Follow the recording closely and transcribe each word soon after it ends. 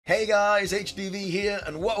Hey guys, HDvee here,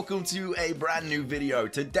 and welcome to a brand new video.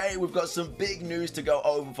 Today we've got some big news to go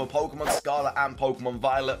over for Pokemon Scarlet and Pokemon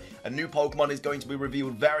Violet. A new Pokemon is going to be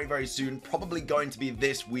revealed very soon, probably going to be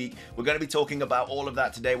this week. We're going to be talking about all of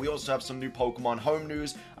that today. We also have some new Pokemon home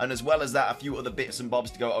news, and as well as that, a few other bits and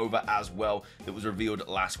bobs to go over as well that was revealed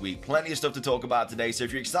last week. Plenty of stuff to talk about today, so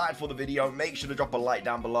if you're excited for the video, make sure to drop a like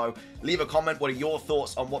down below. Leave a comment, what are your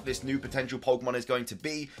thoughts on what this new potential Pokemon is going to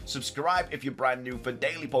be. Subscribe if you're brand new for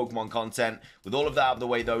daily Pokemon content. With all of that out of the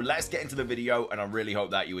way though, let's get into the video, and I really hope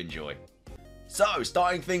that you enjoy. So,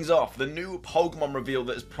 starting things off, the new Pokemon reveal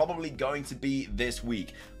that is probably going to be this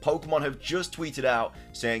week. Pokemon have just tweeted out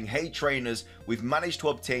saying, "Hey trainers, we've managed to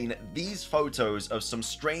obtain these photos of some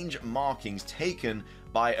strange markings taken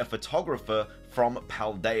by a photographer from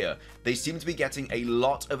Paldea. They seem to be getting a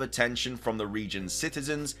lot of attention from the region's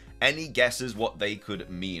citizens. Any guesses what they could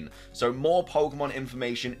mean?" So more Pokemon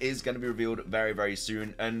information is going to be revealed very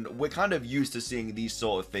soon, and we're kind of used to seeing these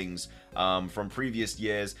sort of things from previous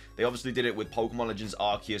years. They obviously did it with Pokemon Legends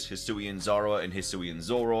Arceus, Hisuian Zorua, and Hisuian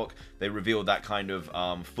Zoroark. They revealed that kind of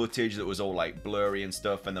footage that was all like blurry and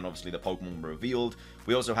stuff, and then obviously the Pokemon were revealed.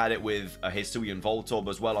 We also had it with a Hisuian Voltorb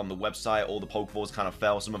as well on the website. All the Pokeballs kind of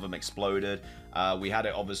fell, some of them exploded. We had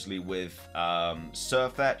it obviously with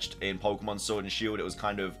Sirfetch'd in Pokemon Sword and Shield. It was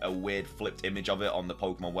kind of a weird flipped image of it on the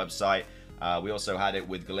Pokemon website. We also had it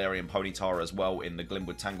with Galarian Ponyta as well in the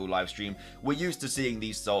Glimwood Tangle livestream. We're used to seeing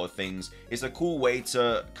these sort of things. It's a cool way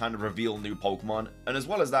to kind of reveal new Pokemon. And as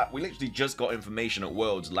well as that, we literally just got information at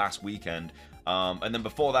Worlds last weekend. And then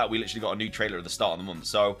before that, we literally got a new trailer at the start of the month.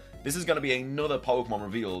 So this is going to be another Pokemon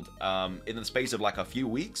revealed in the space of like a few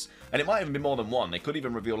weeks. And it might even be more than one. They could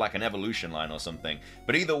even reveal like an evolution line or something.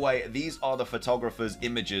 But either way, these are the photographer's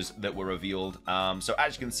images that were revealed. So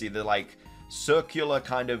as you can see, they're like circular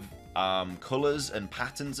kind of colors and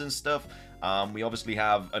patterns and stuff. We obviously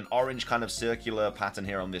have an orange kind of circular pattern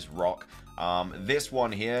here on this rock. This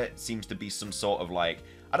one here seems to be some sort of like,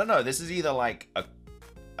 I don't know, this is either like a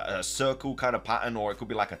circle kind of pattern, or it could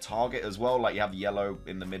be like a target as well. Like you have yellow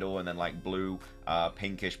in the middle and then like blue,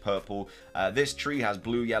 pinkish purple. This tree has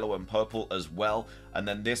blue, yellow and purple as well, and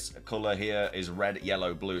then this color here is red,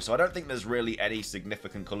 yellow, blue. So I don't think there's really any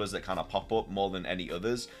significant colors that kind of pop up more than any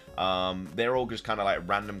others. They're all just kind of like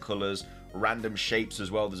random colors, random shapes as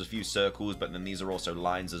well. There's a few circles, but then these are also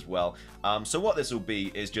lines as well. So what this will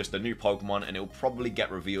be is just a new Pokemon, and it'll probably get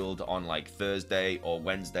revealed on like Thursday or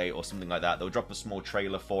Wednesday or something like that. They'll drop a small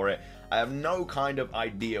trailer for it. I have no kind of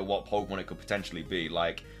idea what Pokemon it could potentially be.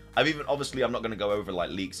 Like, obviously I'm not going to go over like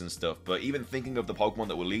leaks and stuff, but even thinking of the Pokemon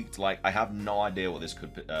that were leaked, like I have no idea what this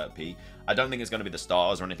could be. I don't think it's going to be the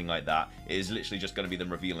stars or anything like that. It is literally just going to be them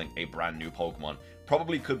revealing a brand new Pokemon.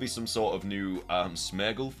 Probably could be some sort of new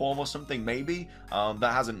Smeargle form or something, maybe.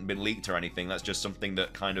 That hasn't been leaked or anything. That's just something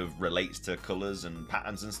that kind of relates to colors and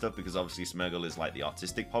patterns and stuff, because obviously Smeargle is like the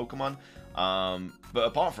artistic Pokemon. But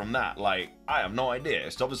apart from that, like, I have no idea.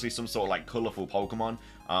 It's obviously some sort of like colorful Pokemon.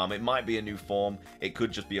 It might be a new form. It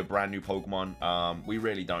could just be a brand new Pokemon. We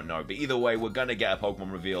really don't know. But either way, we're going to get a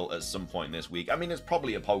Pokemon reveal at some point this week. I mean, it's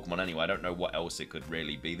probably a Pokemon anyway. I don't know what else it could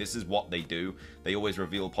really be. This is what they do. They always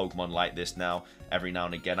reveal Pokemon like this now, every now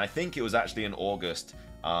and again. I think it was actually in August,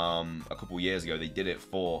 a couple years ago, they did it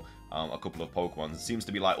for a couple of Pokemon. It seems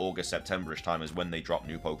to be like August, September-ish time is when they drop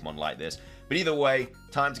new Pokemon like this. But either way,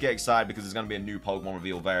 time to get excited, because there's going to be a new Pokemon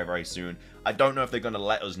reveal very soon. I don't know if they're going to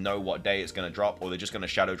let us know what day it's going to drop, or they're just going to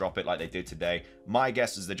shadow drop it like they did today. My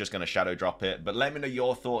guess is they're just going to shadow drop it. But let me know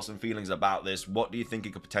your thoughts and feelings about this. What do you think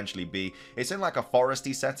it could potentially be? It's in like a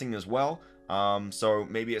foresty setting as well. So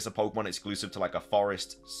maybe it's a Pokemon exclusive to like a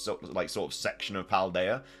forest, sort of section of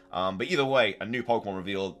Paldea. But either way, a new Pokemon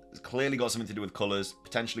reveal. It's clearly got something to do with colors,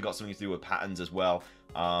 potentially got something to do with patterns as well.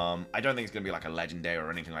 I don't think it's going to be like a legendary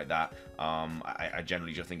or anything like that. I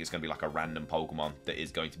generally just think it's going to be like a random Pokemon that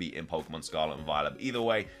is going to be in Pokemon Scarlet and Violet. But either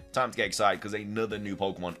way, time to get excited, because another new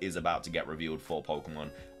Pokemon is about to get revealed for Pokemon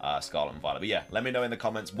Scarlet and Violet. But yeah, let me know in the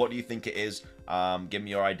comments, what do you think it is? Give me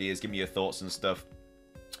your ideas, give me your thoughts and stuff.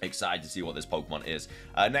 Excited to see what this Pokemon is.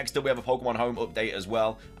 Next up, we have a Pokemon Home update as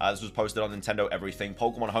well. This was posted on Nintendo Everything.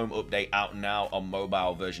 Pokemon Home update out now on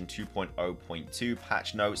mobile version 2.0.2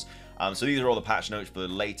 patch notes. So these are all the patch notes for the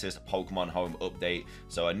latest Pokemon Home update.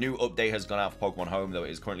 So a new update has gone out for Pokemon Home, though it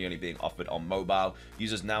is currently only being offered on mobile.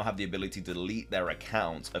 Users now have the ability to delete their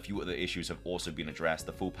accounts. A few other issues have also been addressed.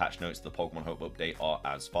 The full patch notes of the Pokemon Home update are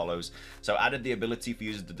as follows. So added the ability for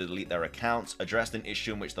users to delete their accounts. Addressed an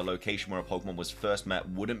issue in which the location where a Pokemon was first met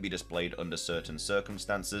wouldn't be displayed under certain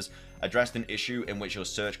circumstances. Addressed an issue in which your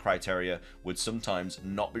search criteria would sometimes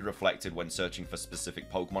not be reflected when searching for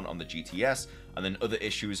specific Pokemon on the GTS. And then other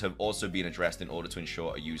issues have also also being addressed in order to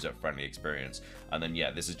ensure a user-friendly experience. And then, yeah,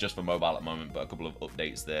 this is just for mobile at the moment, but a couple of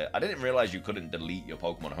updates there. I didn't realize you couldn't delete your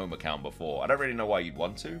Pokemon Home account before. I don't really know why you'd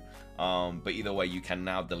want to, but either way, you can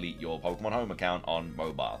now delete your Pokemon Home account on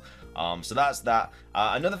mobile. So that's that.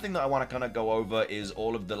 Another thing that I want to kind of go over is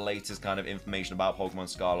all of the latest kind of information about Pokemon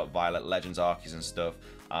Scarlet, Violet, Legends Arceus and stuff.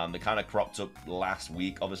 They kind of cropped up last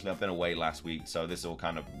week. Obviously, I've been away last week, so this all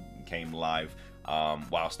kind of came live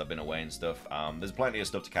whilst I've been away and stuff. There's plenty of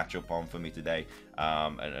stuff to catch up on for me today,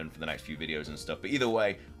 and for the next few videos and stuff. But either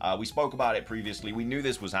way, we spoke about it previously. We knew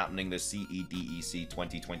this was happening, the CEDEC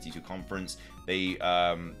 2022 conference. They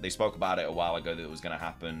spoke about it a while ago that it was going to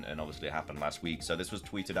happen, and obviously it happened last week. So this was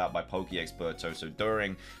tweeted out by Pokeexperto. So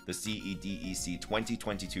during the CEDEC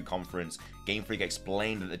 2022 conference, Game Freak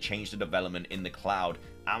explained that the change to development in the cloud,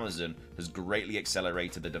 Amazon, has greatly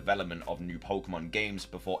accelerated the development of new Pokemon games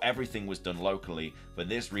before everything was done locally. For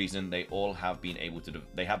this reason, they have been able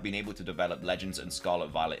to develop Legends and Scarlet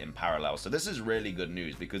Violet in parallel. So this is really good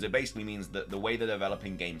news, because it basically means that the way they're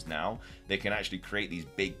developing games now, they can actually create these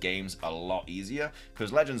big games a lot easier,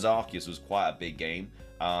 because Legends Arceus was quite a big game.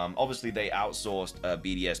 Obviously, they outsourced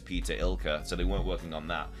BDSP to Ilka, so they weren't working on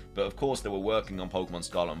that. But of course, they were working on Pokemon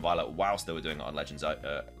Scarlet and Violet whilst they were doing it on Legends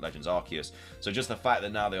Arceus. So just the fact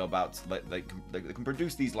that now they're about to, they can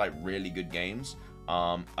produce these like really good games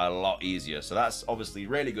a lot easier. So that's obviously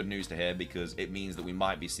really good news to hear, because it means that we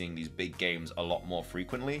might be seeing these big games a lot more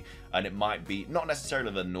frequently, and it might be not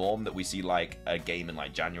necessarily the norm that we see like a game in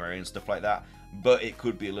like January and stuff like that, but it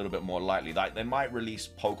could be a little bit more likely. Like they might release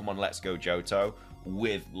Pokemon Let's Go Johto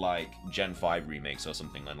with like Gen 5 remakes or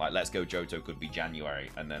something, and like Let's Go Johto could be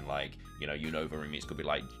January, and then like, you know, Unova remakes could be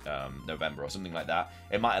like November or something like that.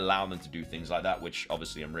 It might allow them to do things like that, which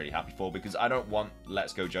obviously I'm really happy for, because I don't want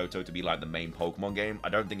Let's Go Johto to be like the main Pokemon game. I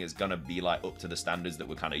don't think it's gonna be like up to the standards that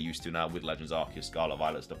we're kind of used to now with Legends Arceus, Scarlet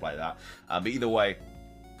Violet, stuff like that. But either way,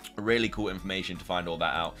 really cool information to find all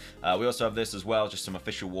that out. We also have this as well, just some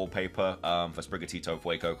official wallpaper for Sprigatito,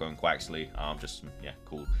 Fuecoco, and Quaxley. Just some, yeah,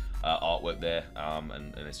 cool artwork there,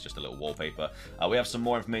 and it's just a little wallpaper. We have some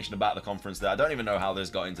more information about the conference there. I don't even know how this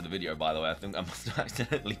got into the video, by the way. I think I must have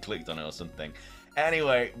accidentally clicked on it or something.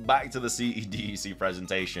 Anyway, back to the CEDEC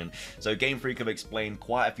presentation. So Game Freak have explained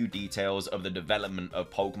quite a few details of the development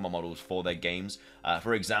of Pokemon models for their games.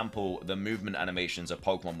 For example, the movement animations of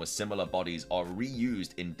Pokemon with similar bodies are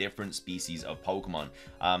reused in different species of Pokemon.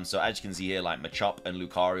 So as you can see here, like Machop and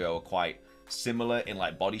Lucario are quite similar in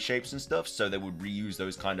like body shapes and stuff, so they would reuse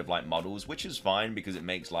those kind of like models, which is fine because it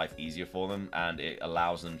makes life easier for them, and it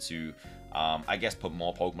allows them to I guess put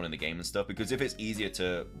more Pokemon in the game and stuff, because if it's easier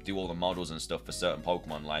to do all the models and stuff for certain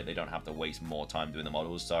Pokemon, like they don't have to waste more time doing the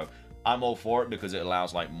models. So I'm all for it, because it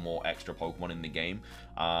allows like more extra Pokemon in the game.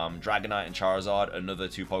 Dragonite and Charizard, another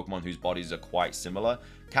two Pokemon whose bodies are quite similar.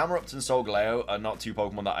 Camerupt and Solgaleo are not two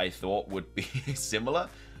Pokemon that I thought would be similar,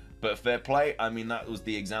 but fair play. I mean, that was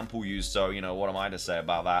the example used, so, you know, what am I to say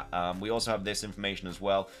about that? We also have this information as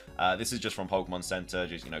well. This is just from Pokemon Center.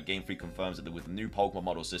 Just, you know, Game Freak confirms that with the new Pokemon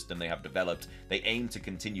model system they have developed, they aim to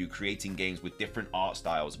continue creating games with different art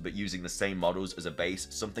styles, but using the same models as a base,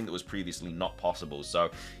 something that was previously not possible.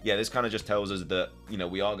 So, yeah, this kind of just tells us that, you know,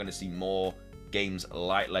 we are going to see more games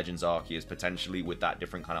like Legends Arceus potentially with that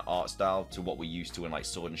different kind of art style to what we're used to in like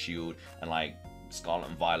Sword and Shield and like Scarlet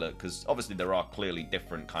and Violet, because obviously there are clearly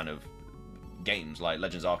different kind of games. Like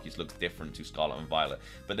Legends Arceus looks different to Scarlet and Violet,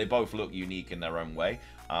 but they both look unique in their own way.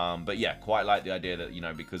 But yeah, quite like the idea that, you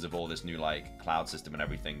know, because of all this new like cloud system and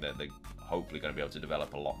everything, that they're hopefully going to be able to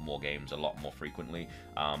develop a lot more games a lot more frequently,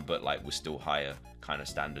 but like with still higher kind of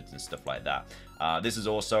standards and stuff like that. This is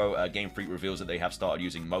also Game Freak reveals that they have started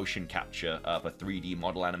using motion capture for 3D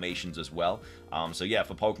model animations as well. So yeah,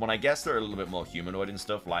 for Pokemon, I guess they're a little bit more humanoid and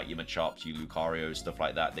stuff, like your Machops, your Lucarios, stuff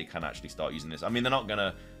like that. They can actually start using this. I mean, they're not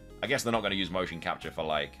gonna, I guess they're not going to use motion capture for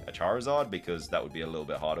like a Charizard, because that would be a little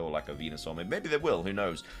bit harder, or like a Venusaur. Maybe they will, who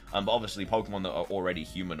knows. But obviously Pokemon that are already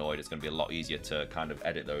humanoid, it's going to be a lot easier to kind of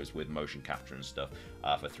edit those with motion capture and stuff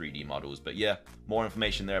for 3D models. But yeah, more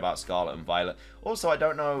information there about Scarlet and Violet. Also, I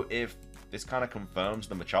don't know if this kind of confirms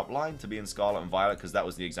the Machop line to be in Scarlet and Violet, because that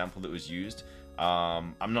was the example that was used.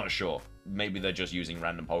 I'm not sure. Maybe they're just using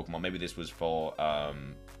random Pokemon. Maybe this was for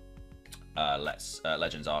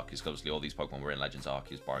Legends Arceus, because obviously all these Pokemon were in Legends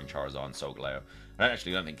Arceus, barring Charizard and Solgaleo. I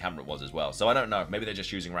actually don't think Camerupt was as well, so I don't know. Maybe they're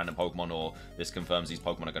just using random Pokemon, or this confirms these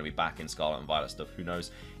Pokemon are going to be back in Scarlet and Violet stuff. Who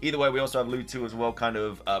knows? Either way, we also have Lutu as well, kind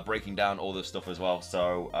of breaking down all this stuff as well.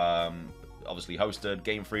 So obviously hosted.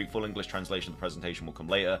 Game Freak, full English translation of the presentation will come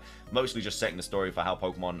later. Mostly just setting the story for how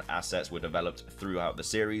Pokemon assets were developed throughout the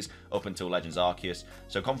series up until Legends Arceus.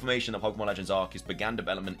 So confirmation that Pokemon Legends Arceus began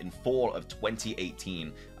development in fall of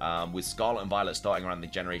 2018, with Scarlet and Violet starting around the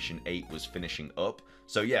Generation 8 was finishing up.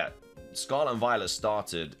 So yeah, Scarlet and Violet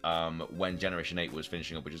started when Generation 8 was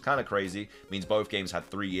finishing up, which is kind of crazy. It means both games had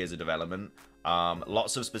 3 years of development.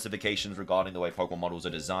 Lots of specifications regarding the way Pokemon models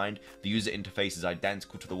are designed. The user interface is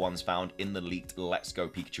identical to the ones found in the leaked Let's Go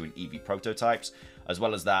Pikachu and Eevee prototypes. As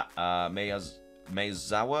well as that,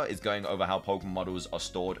 Maezawa is going over how Pokemon models are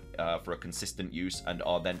stored for a consistent use and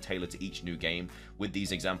are then tailored to each new game, with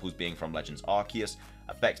these examples being from Legends Arceus.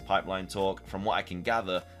 Effects pipeline talk. From what I can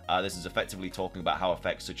gather, this is effectively talking about how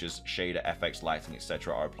effects such as shader, FX, lighting,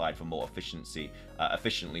 etc. are applied for more efficiently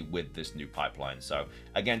with this new pipeline. So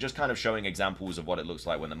again, just kind of showing examples of what it looks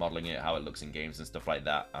like when they're modeling it, how it looks in games and stuff like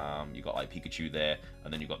that. You got like Pikachu there,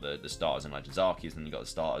 and then you got the starters in Legends Arceus, and then you got the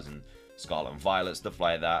starters in Scarlet and Violet, stuff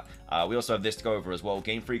like that. We also have this to go over as well.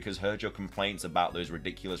 Game Freak has heard your complaints about those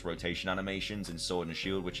ridiculous rotation animations in Sword and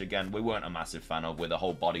Shield, which again, we weren't a massive fan of, where the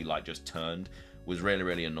whole body like just turned. Was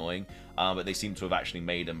really annoying, but they seem to have actually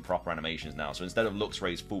made them proper animations now. So instead of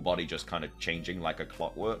Luxray's full body just kind of changing like a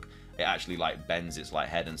clockwork, it actually like bends its like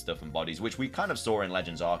head and stuff and bodies, which we kind of saw in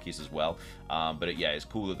Legends Arceus as well. But yeah, it's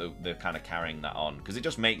cool that they're kind of carrying that on, because it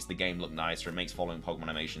just makes the game look nicer. It makes following Pokemon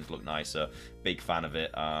animations look nicer. Big fan of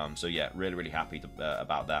it. So yeah, really happy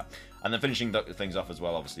about that. And then finishing things off as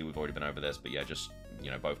well, obviously we've already been over this, but yeah, just, you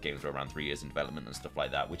know, both games were around 3 years in development and stuff like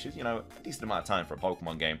that, which is, you know, a decent amount of time for a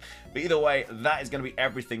Pokemon game. But either way, that is going to be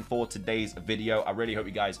everything for today's video. I really hope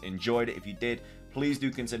you guys enjoyed it. If you did, please do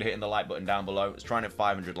consider hitting the like button down below. It's trying to hit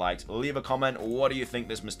 500 likes. Leave a comment. What do you think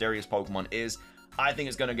this mysterious Pokemon is? I think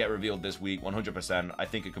it's going to get revealed this week, 100%. I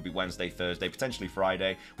think it could be Wednesday, Thursday, potentially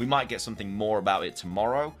Friday. We might get something more about it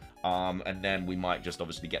tomorrow. And then we might just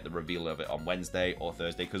obviously get the reveal of it on Wednesday or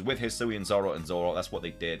Thursday. Because with Hisui and Zoro, that's what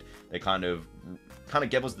they did. They kind of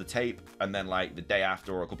gave us the tape. And then like the day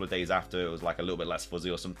after or a couple of days after, it was like a little bit less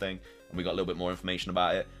fuzzy or something. And we got a little bit more information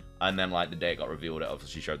about it. And then like the day it got revealed, it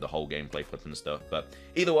obviously showed the whole gameplay clip and stuff. But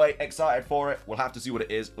either way, excited for it. We'll have to see what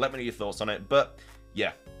it is. Let me know your thoughts on it. But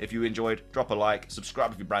yeah, if you enjoyed, drop a like,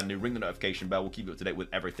 subscribe if you're brand new, ring the notification bell. We'll keep you up to date with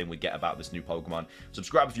everything we get about this new Pokemon.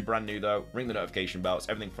 Subscribe if you're brand new though, ring the notification bell. It's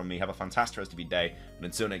everything from me. Have a fantastic rest of your day, and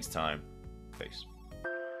until next time, peace.